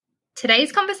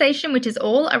Today's conversation, which is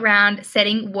all around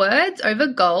setting words over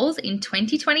goals in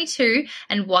 2022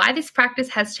 and why this practice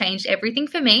has changed everything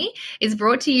for me, is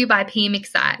brought to you by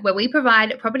pmXcite, where we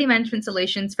provide property management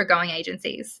solutions for growing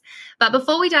agencies. But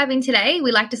before we dive in today,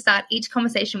 we like to start each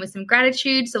conversation with some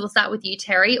gratitude. So we'll start with you,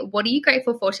 Terry. What are you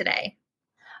grateful for today?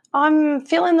 I'm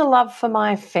feeling the love for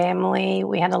my family.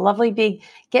 We had a lovely big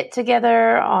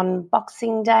get-together on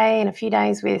Boxing Day in a few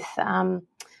days with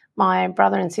my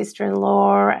brother and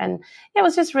sister-in-law, and it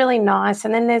was just really nice.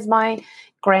 And then there's my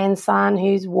grandson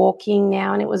who's walking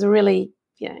now, and it was really,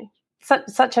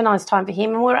 such a nice time for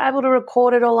him. And we were able to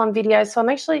record it all on video. So I'm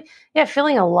actually,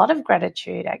 feeling a lot of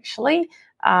gratitude, actually.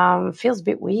 Feels a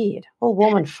bit weird, all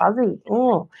warm and fuzzy.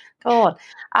 Oh, God.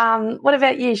 What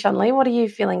about you, Shonleigh? What are you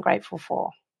feeling grateful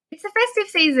for? It's the festive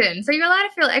season, so you're allowed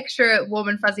to feel extra warm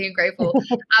and fuzzy and grateful.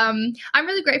 I'm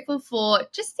really grateful for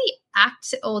just the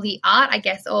act or the art, I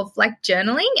guess, of like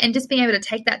journaling and just being able to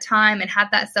take that time and have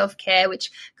that self-care,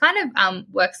 which kind of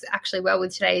works actually well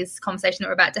with today's conversation that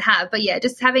we're about to have. But yeah,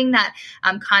 just having that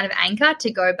kind of anchor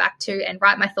to go back to and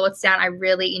write my thoughts down. I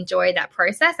really enjoy that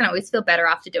process and I always feel better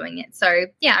after doing it. So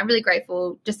yeah, I'm really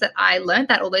grateful just that I learned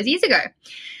that all those years ago.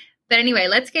 But anyway,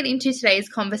 let's get into today's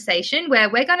conversation where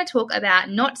we're going to talk about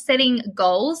not setting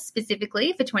goals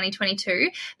specifically for 2022,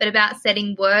 but about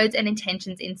setting words and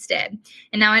intentions instead.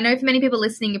 And now I know for many people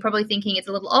listening, you're probably thinking it's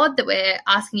a little odd that we're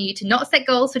asking you to not set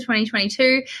goals for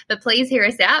 2022, but please hear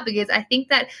us out because I think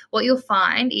that what you'll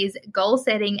find is goal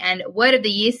setting and word of the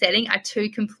year setting are two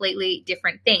completely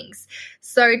different things.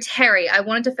 So Terry, I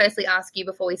wanted to firstly ask you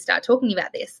before we start talking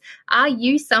about this, are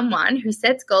you someone who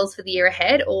sets goals for the year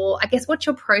ahead, or I guess what's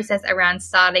your process around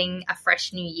starting a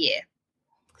fresh new year?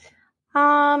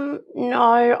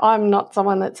 No, I'm not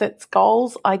someone that sets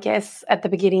goals, I guess, at the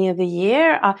beginning of the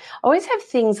year. I always have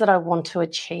things that I want to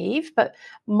achieve, but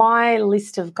my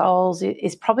list of goals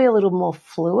is probably a little more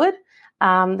fluid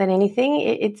than anything.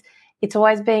 It's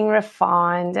always being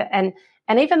refined, and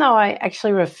even though I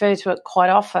actually refer to it quite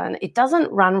often, it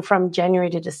doesn't run from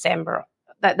January to December.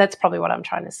 That's probably what I'm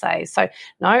trying to say. So,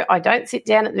 no, I don't sit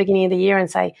down at the beginning of the year and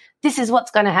say, this is what's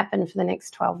going to happen for the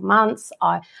next 12 months.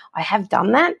 I have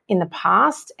done that in the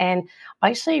past, and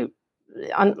I'm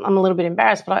a little bit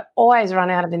embarrassed, but I always run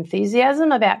out of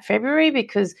enthusiasm about February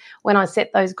because when I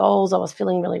set those goals, I was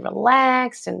feeling really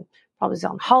relaxed and probably was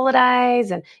on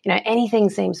holidays and, anything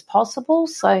seems possible.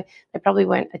 So they probably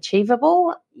weren't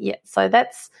achievable. Yeah, so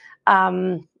that's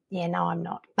no, I'm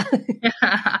not.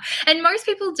 And most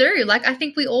people do. Like, I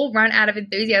think we all run out of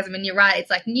enthusiasm, and you're right. It's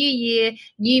like new year,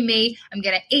 new me. I'm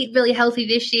going to eat really healthy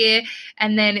this year.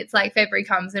 And then it's like February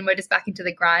comes and we're just back into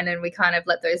the grind and we kind of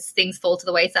let those things fall to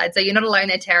the wayside. So you're not alone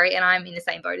there, Terry, and I'm in the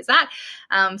same boat as that.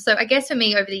 So I guess for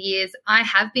me over the years, I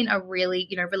have been a really,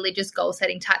 religious goal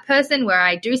setting type person where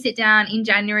I do sit down in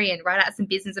January and write out some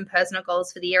business and personal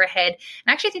goals for the year ahead. And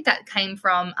I actually think that came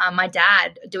from my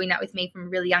dad doing that with me from a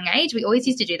really young age. We always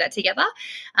used to do that together.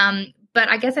 But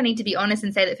I guess I need to be honest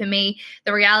and say that for me,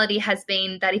 the reality has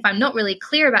been that if I'm not really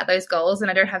clear about those goals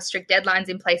and I don't have strict deadlines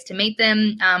in place to meet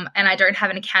them, and I don't have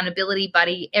an accountability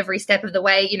buddy every step of the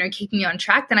way, keeping me on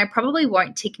track, then I probably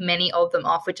won't tick many of them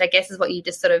off, which I guess is what you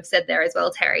just sort of said there as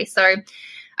well, Terry. So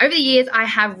over the years, I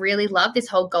have really loved this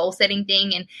whole goal setting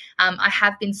thing, and I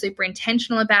have been super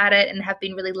intentional about it and have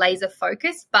been really laser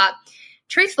focused. But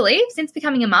truthfully, since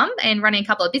becoming a mum and running a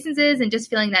couple of businesses and just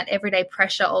feeling that everyday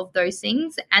pressure of those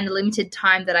things and the limited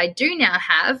time that I do now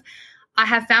have, I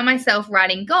have found myself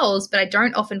writing goals, but I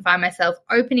don't often find myself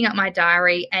opening up my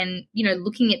diary and,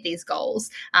 looking at these goals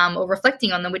or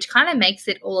reflecting on them, which kind of makes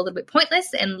it all a little bit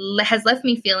pointless and has left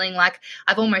me feeling like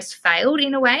I've almost failed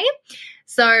in a way.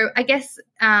 So I guess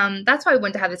that's why I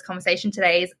wanted to have this conversation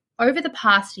today is over the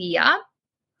past year,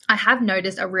 I have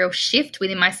noticed a real shift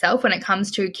within myself when it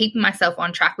comes to keeping myself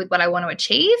on track with what I want to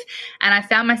achieve. And I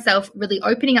found myself really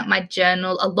opening up my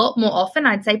journal a lot more often.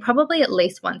 I'd say probably at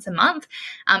least once a month,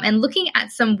 and looking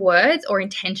at some words or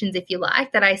intentions, if you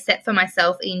like, that I set for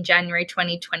myself in January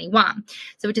 2021.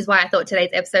 So which is why I thought today's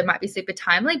episode might be super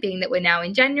timely, being that we're now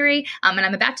in January, and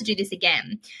I'm about to do this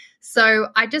again. So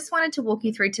I just wanted to walk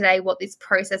you through today what this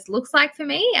process looks like for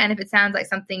me. And if it sounds like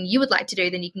something you would like to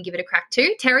do, then you can give it a crack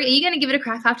too. Terry, are you going to give it a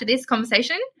crack after this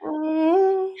conversation?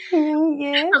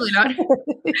 Yes. Probably not.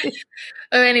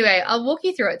 Anyway, I'll walk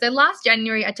you through it. So last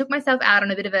January, I took myself out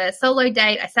on a bit of a solo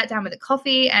date. I sat down with a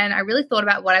coffee and I really thought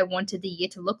about what I wanted the year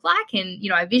to look like. And,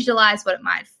 I visualized what it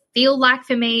might feel like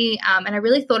for me. And I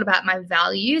really thought about my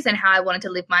values and how I wanted to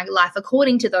live my life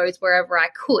according to those wherever I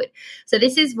could. So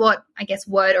this is what I guess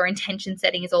word or intention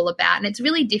setting is all about. And it's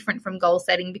really different from goal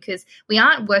setting because we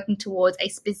aren't working towards a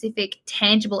specific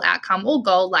tangible outcome or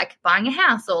goal like buying a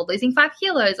house or losing 5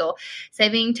 kilos or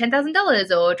saving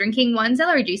 $10,000 or drinking 1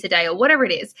 celery juice a day or whatever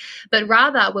it is. But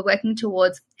rather we're working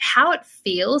towards how it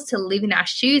feels to live in our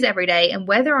shoes every day and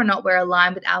whether or not we're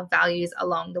aligned with our values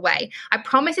along the way. I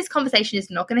promise this conversation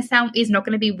is not going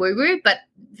to be woo-woo, but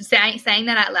saying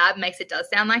that out loud makes it does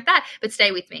sound like that, but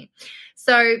stay with me.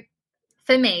 So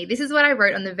for me, this is what I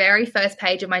wrote on the very first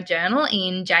page of my journal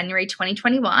in January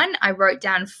 2021. I wrote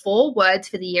down 4 words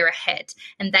for the year ahead,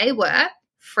 and they were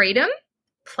freedom,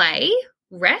 play,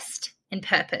 rest, and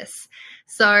purpose.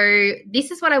 So this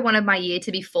is what I wanted my year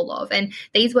to be full of. And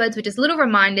these words were just little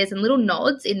reminders and little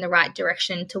nods in the right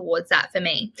direction towards that for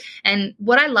me. And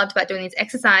what I loved about doing this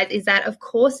exercise is that, of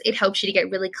course, it helps you to get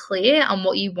really clear on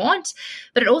what you want,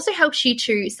 but it also helps you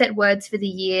to set words for the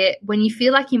year when you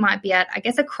feel like you might be at, I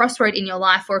guess, a crossroad in your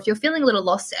life, or if you're feeling a little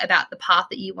lost about the path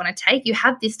that you want to take, you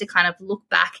have this to kind of look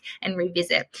back and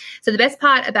revisit. So the best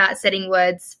part about setting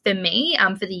words for me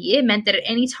for the year meant that at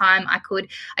any time I could,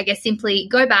 I guess, simply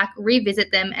go back, revisit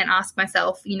them and ask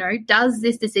myself, does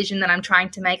this decision that I'm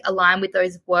trying to make align with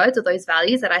those words or those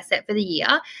values that I set for the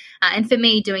year? And for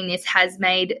me, doing this has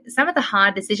made some of the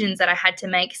hard decisions that I had to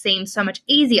make seem so much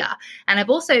easier. And I've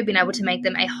also been able to make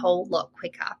them a whole lot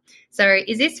quicker. So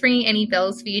is this ringing any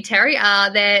bells for you, Terry?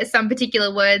 Are there some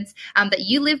particular words that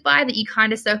you live by that you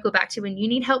kind of circle back to when you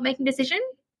need help making a decision?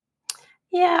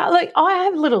 Yeah, look, I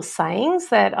have little sayings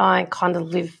that I kind of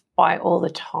live by all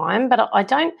the time, but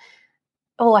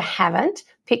I haven't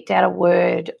picked out a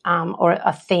word or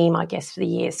a theme, I guess, for the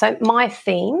year. So my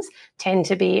themes tend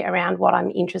to be around what I'm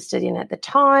interested in at the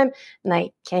time, and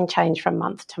they can change from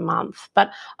month to month.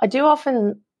 But I do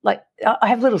often, I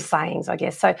have little sayings, I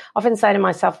guess. So I often say to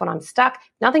myself when I'm stuck,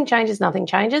 nothing changes, nothing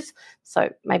changes. So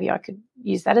maybe I could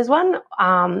use that as one.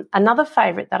 Another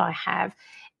favourite that I have,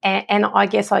 and I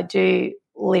guess I do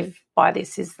live by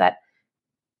this, is that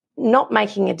not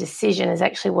making a decision is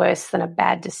actually worse than a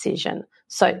bad decision.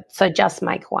 So just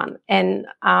make one. And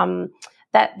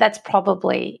that's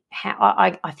probably how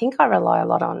I think I rely a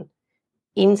lot on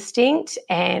instinct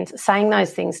and saying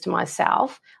those things to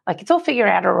myself. Like, it's all figure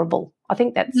outable. I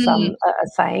think that's a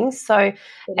saying. So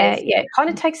it kind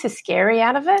of takes the scary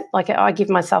out of it. Like, I give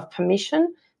myself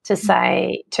permission to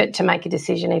say, to make a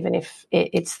decision, even if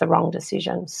it's the wrong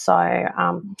decision.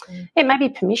 So maybe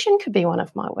permission could be one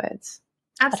of my words.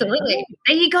 Absolutely.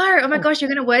 There you go. Oh my gosh, you're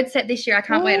going to word set this year. I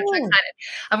can't wait. I'm so excited.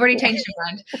 I've already changed my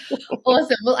mind.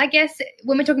 Awesome. Well, I guess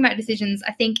when we're talking about decisions,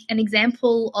 I think an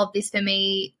example of this for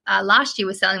me last year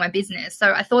was selling my business.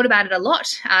 So I thought about it a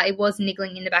lot. It was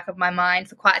niggling in the back of my mind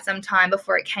for quite some time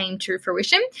before it came to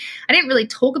fruition. I didn't really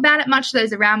talk about it much to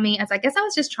those around me, as I guess I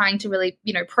was just trying to really,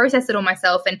 process it all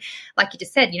myself. And like you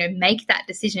just said, make that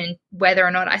decision whether or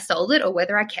not I sold it or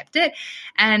whether I kept it.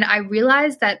 And I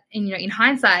realized that, in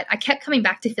hindsight, I kept coming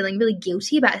back to feeling really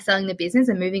guilty about selling the business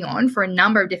and moving on for a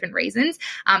number of different reasons,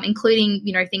 including,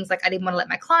 things like I didn't want to let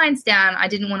my clients down. I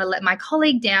didn't want to let my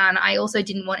colleague down. I also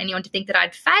didn't want anyone to think that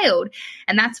I'd failed.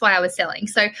 And that's why I was selling.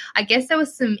 So I guess there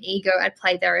was some ego at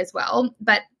play there as well.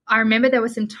 But I remember there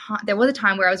was a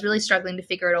time where I was really struggling to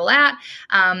figure it all out.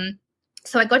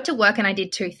 So I got to work and I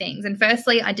did 2 things. And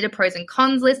firstly, I did a pros and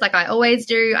cons list like I always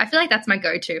do. I feel like that's my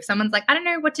go-to. If someone's like, I don't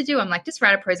know what to do, I'm like, just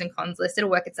write a pros and cons list. It'll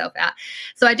work itself out.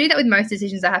 So I do that with most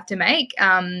decisions I have to make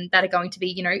that are going to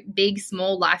be, big,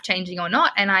 small, life-changing or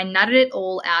not. And I nutted it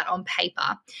all out on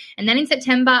paper. And then in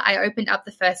September, I opened up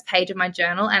the first page of my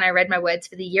journal and I read my words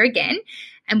for the year again.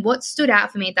 And what stood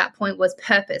out for me at that point was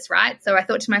purpose, right? So I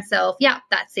thought to myself, yeah,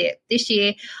 that's it. This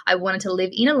year, I wanted to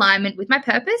live in alignment with my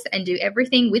purpose and do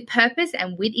everything with purpose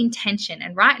and with intention.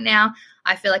 And right now,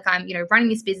 I feel like I'm, running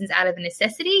this business out of a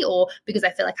necessity or because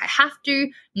I feel like I have to,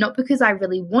 not because I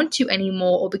really want to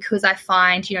anymore or because I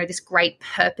find, this great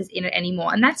purpose in it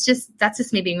anymore. And that's just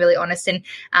me being really honest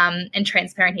and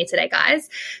transparent here today, guys.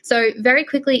 So very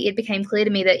quickly, it became clear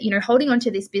to me that, holding on to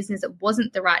this business, it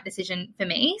wasn't the right decision for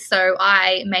me. So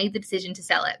I made the decision to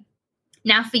sell it.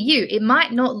 Now, for you, it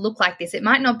might not look like this. It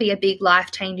might not be a big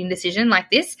life-changing decision like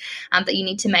this that you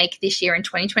need to make this year in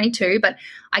 2022, but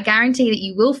I guarantee that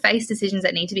you will face decisions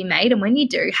that need to be made. And when you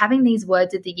do, having these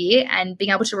words of the year and being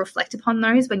able to reflect upon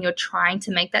those when you're trying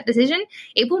to make that decision,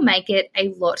 it will make it a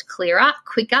lot clearer,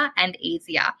 quicker, and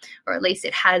easier, or at least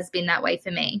it has been that way for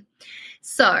me.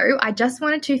 So I just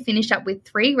wanted to finish up with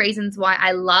 3 reasons why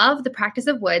I love the practice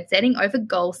of word setting over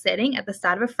goal setting at the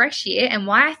start of a fresh year and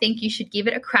why I think you should give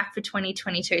it a crack for 2022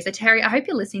 2022. So Terry, I hope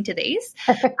you're listening to these.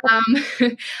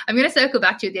 I'm going to circle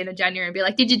back to you at the end of January and be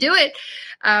like, did you do it?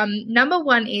 Number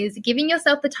one is giving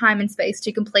yourself the time and space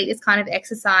to complete this kind of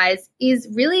exercise is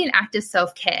really an act of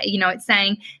self-care. You know, it's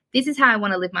saying, this is how I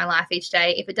want to live my life each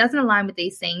day. If it doesn't align with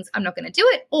these things, I'm not going to do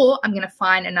it, or I'm going to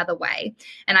find another way.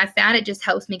 And I found it just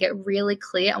helps me get really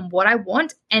clear on what I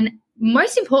want and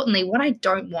most importantly, what I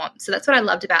don't want. So that's what I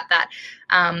loved about that,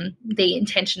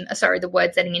 the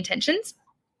word setting intentions.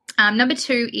 Number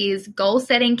two is goal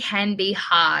setting can be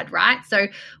hard, right? So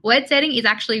word setting is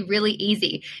actually really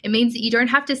easy. It means that you don't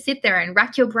have to sit there and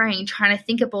rack your brain trying to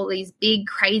think of all these big,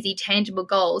 crazy, tangible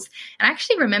goals. And I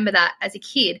actually remember that as a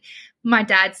kid, my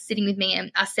dad's sitting with me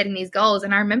and us setting these goals.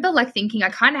 And I remember like thinking I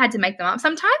kind of had to make them up.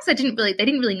 Sometimes they didn't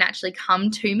really naturally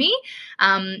come to me.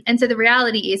 And so the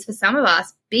reality is for some of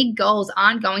us, big goals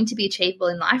aren't going to be achievable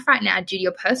in life right now due to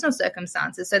your personal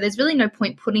circumstances. So there's really no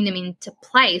point putting them into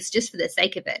place just for the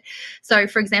sake of it. So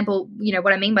for example, you know,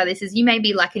 what I mean by this is you may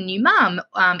be like a new mum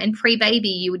and pre-baby,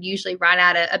 you would usually write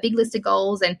out a big list of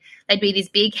goals and they'd be these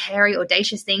big, hairy,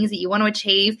 audacious things that you want to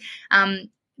achieve.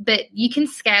 But you can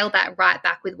scale that right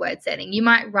back with word setting. You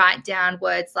might write down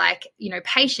words like, you know,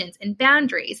 patience and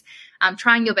boundaries,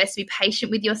 trying your best to be patient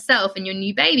with yourself and your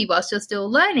new baby whilst you're still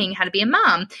learning how to be a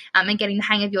mum and getting the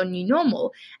hang of your new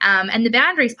normal. And the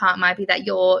boundaries part might be that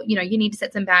you need to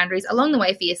set some boundaries along the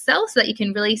way for yourself so that you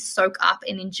can really soak up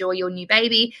and enjoy your new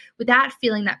baby without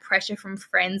feeling that pressure from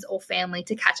friends or family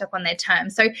to catch up on their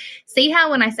terms. So see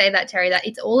how when I say that, Terry, that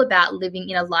it's all about living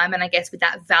in alignment, I guess, with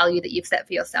that value that you've set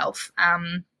for yourself.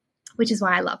 Which is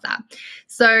why I love that.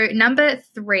 So number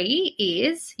three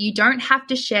is you don't have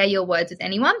to share your words with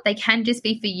anyone. They can just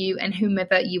be for you and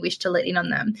whomever you wish to let in on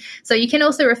them. So you can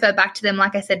also refer back to them,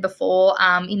 like I said before,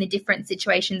 in the different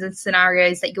situations and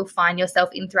scenarios that you'll find yourself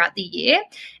in throughout the year.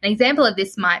 An example of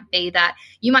this might be that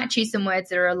you might choose some words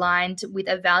that are aligned with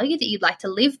a value that you'd like to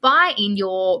live by in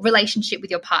your relationship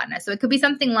with your partner. So it could be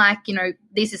something like, you know,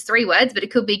 this is 3 words, but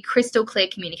it could be crystal clear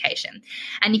communication.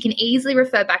 And you can easily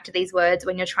refer back to these words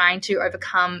when you're trying to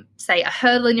overcome, say, a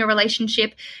hurdle in your relationship.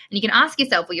 And you can ask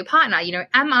yourself or your partner, you know,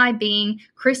 am I being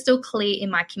crystal clear in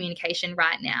my communication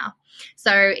right now?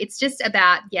 So it's just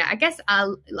about,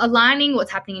 aligning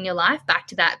what's happening in your life back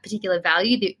to that particular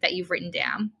value that you've written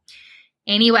down.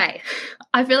 Anyway,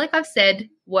 I feel like I've said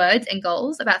words and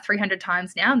goals about 300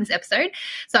 times now in this episode.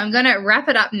 So I'm going to wrap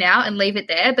it up now and leave it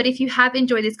there. But if you have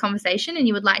enjoyed this conversation and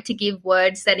you would like to give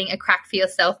word setting a crack for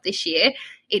yourself this year,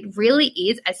 it really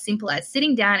is as simple as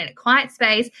sitting down in a quiet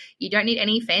space. You don't need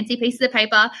any fancy pieces of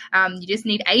paper. You just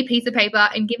need a piece of paper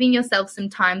and giving yourself some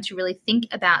time to really think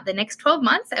about the next 12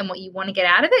 months and what you want to get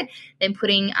out of it, then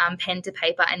putting pen to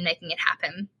paper and making it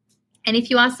happen. And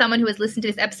if you are someone who has listened to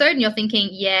this episode and you're thinking,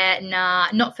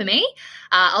 not for me,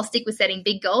 I'll stick with setting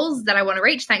big goals that I want to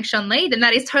reach, thanks Shonleigh, then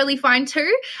that is totally fine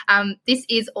too. This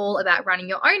is all about running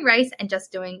your own race and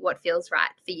just doing what feels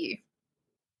right for you.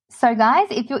 So guys,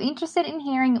 if you're interested in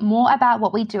hearing more about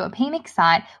what we do at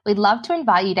pmXcite, we'd love to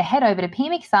invite you to head over to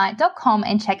pmXcite.com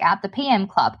and check out the PM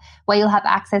Club, where you'll have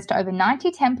access to over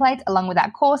 90 templates along with our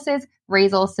courses,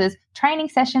 resources, training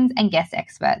sessions, and guest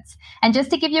experts. And just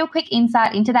to give you a quick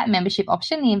insight into that membership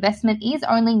option, the investment is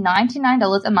only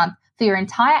 $99 a month for your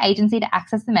entire agency to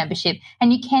access the membership,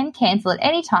 and you can cancel at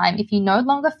any time if you no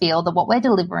longer feel that what we're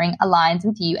delivering aligns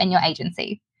with you and your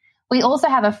agency. We also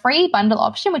have a free bundle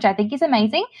option, which I think is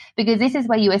amazing because this is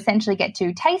where you essentially get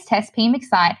to taste test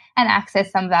pmXcite and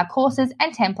access some of our courses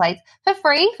and templates for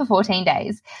free for 14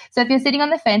 days. So if you're sitting on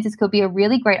the fence, this could be a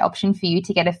really great option for you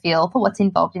to get a feel for what's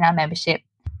involved in our membership.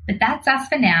 But that's us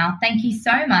for now. Thank you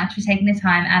so much for taking the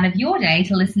time out of your day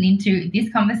to listen into this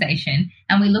conversation,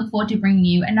 and we look forward to bringing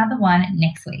you another one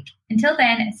next week. Until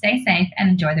then, stay safe and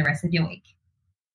enjoy the rest of your week.